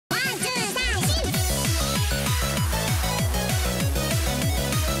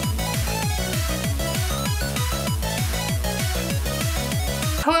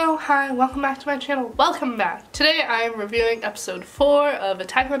Hi, welcome back to my channel. Welcome back. Today I am reviewing episode 4 of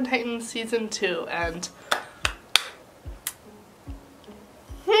Attack on Titan season 2 and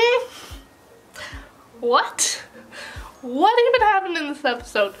what? What even happened in this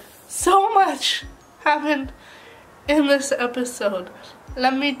episode? So much happened in this episode.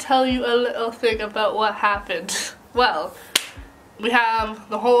 Let me tell you a little thing about what happened. Well, we have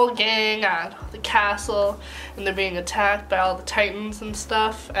the whole gang at the castle and they're being attacked by all the titans and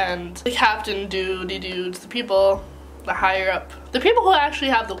stuff, and the captain dudes, the people, the higher up, the people who actually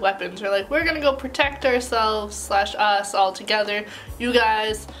have the weapons are like, we're gonna go protect ourselves / us all together. You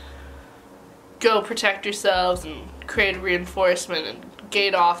guys go protect yourselves and create a reinforcement and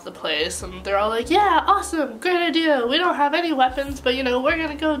gate off the place. And they're all like, yeah, awesome, great idea. We don't have any weapons, but you know, we're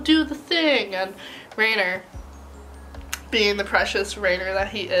gonna go do the thing. And Reiner, being the precious Reiner that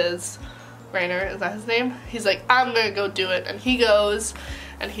he is, Reiner, is that his name? He's like, I'm gonna go do it. And he goes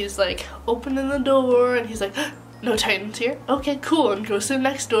and he's like opening the door and he's like, no titans here? Okay, cool. And goes to the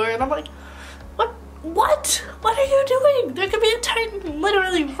next door and I'm like, what are you doing? There could be a titan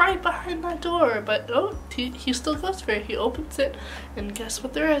literally right behind that door. But oh, he still goes for it. He opens it and guess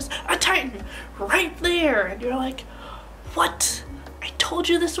what there is? A titan right there. And you're like, what? I told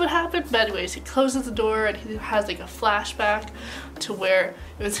you this would happen. But anyways, he closes the door and he has like a flashback to where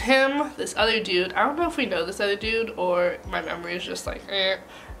it was him, this other dude. I don't know if we know this other dude or my memory is just like,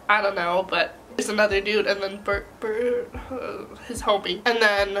 I don't know, but there's another dude and then Bert, his homie. And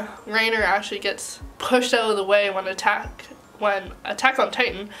then Reiner actually gets pushed out of the way when Attack on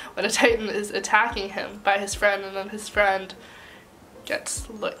Titan, when a titan is attacking him by his friend, and then his friend gets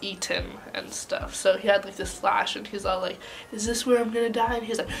eaten and stuff. So he had like this flash and he's all like, is this where I'm gonna die? And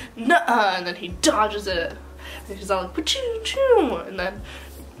he's like, nuh-uh, and then he dodges it and he's all like, choo-choo, and then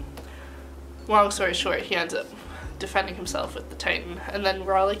long story short, he ends up defending himself with the titan. And then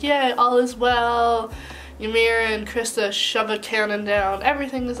we're all like, yeah, all is well. Ymir and Krista shove a cannon down.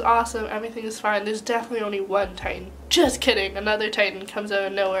 Everything is awesome. Everything is fine. There's definitely only one titan. Just kidding. Another titan comes out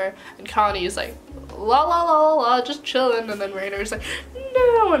of nowhere and Connie is like, la la la la, just chilling. And then Reiner's like,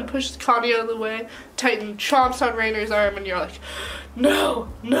 no, and pushes Connie out of the way. Titan chomps on Reiner's arm and you're like, no,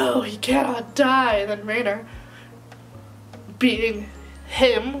 he cannot die. And then Reiner, being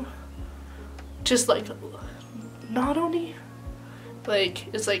him, just like, not only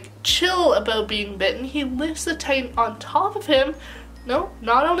like is like chill about being bitten, he lifts the titan on top of him. No,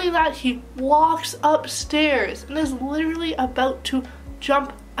 not only that, he walks upstairs and is literally about to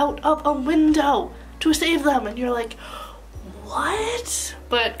jump out of a window to save them, and you're like, what?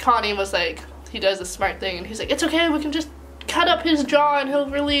 But Connie was like, he does a smart thing and he's like, it's okay, we can just cut up his jaw and he'll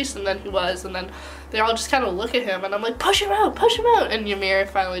release. And then he was, and then they all just kind of look at him and I'm like, push him out, and Ymir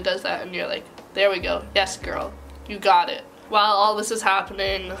finally does that and you're like, there we go, yes girl, you got it. While all this is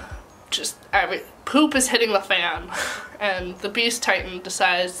happening, just poop is hitting the fan and the Beast Titan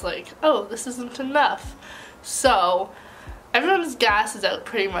decides like, oh, this isn't enough. So everyone's gas is out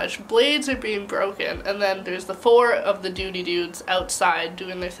pretty much, blades are being broken, and then there's the 4 of the dudes outside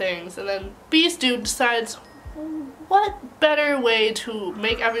doing their things, and then Beast Dude decides, what better way to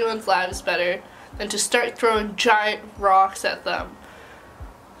make everyone's lives better than to start throwing giant rocks at them.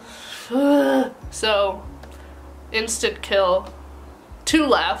 So instant kill, 2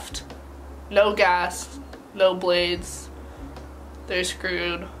 left, no gas, no blades, they're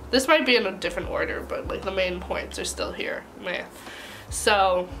screwed. This might be in a different order, but like the main points are still here. Meh.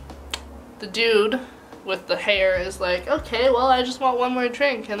 So the dude with the hair is like, okay, well, I just want one more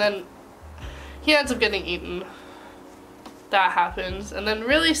drink, and then he ends up getting eaten. That happens, and then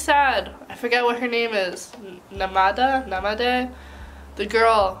really sad, I forget what her name is, Namade, the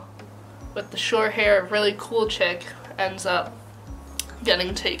girl with the short hair, really cool chick, ends up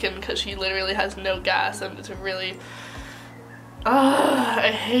getting taken because she literally has no gas, and it's a really, I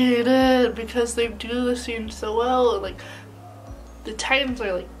hate it because they do the scene so well. Like, the titans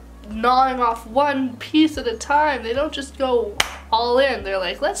are like gnawing off one piece at a time. They don't just go all in. They're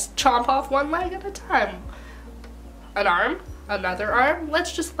like, let's chomp off one leg at a time. An arm, another arm,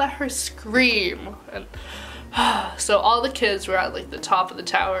 let's just let her scream. And so all the kids were at like the top of the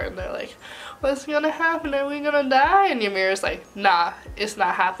tower and they're like, what's gonna happen? Are we gonna die? And Ymir's like, nah, it's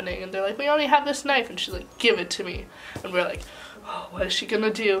not happening. And they're like, we only have this knife. And she's like, give it to me. And we're like, oh, what is she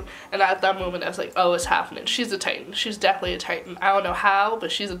gonna do? And at that moment I was like, oh, it's happening. She's a titan. She's definitely a titan. I don't know how, but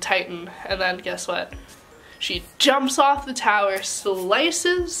she's a titan. And then guess what? She jumps off the tower,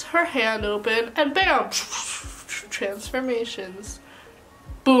 slices her hand open, and bam! Transformations.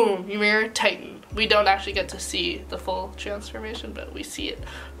 Boom, Ymir, Titan. We don't actually get to see the full transformation, but we see it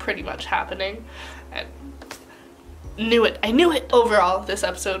pretty much happening. And Knew it. I knew it. Overall, this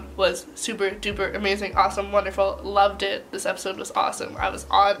episode was super duper amazing, awesome, wonderful. Loved it. This episode was awesome. I was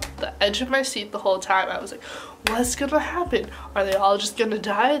on the edge of my seat the whole time. I was like, what's gonna happen? Are they all just gonna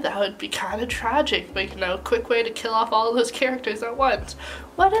die? That would be kind of tragic, but you know, quick way to kill off all of those characters at once.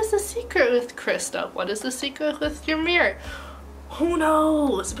 What is the secret with Krista? What is the secret with Ymir? Who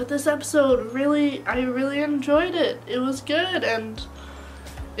knows? But this episode, I really enjoyed it. It was good, and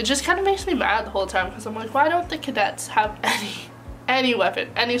it just kind of makes me mad the whole time because I'm like, why don't the cadets have any weapon,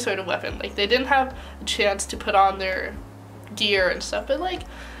 any sort of weapon? Like, they didn't have a chance to put on their gear and stuff, but like,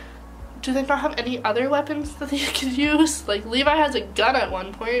 do they not have any other weapons that they could use? Like, Levi has a gun at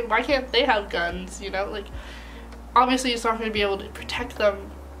one point. Why can't they have guns, you know? Like, obviously it's not going to be able to protect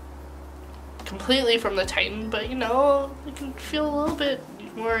them completely from the Titan, but you know, it can feel a little bit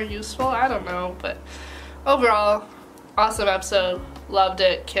more useful. I don't know, but overall, awesome episode. Loved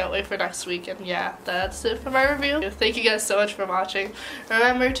it. Can't wait for next week. And yeah, that's it for my review. Thank you guys so much for watching.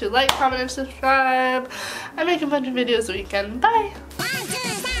 Remember to like, comment, and subscribe. I make a bunch of videos a weekend. Bye!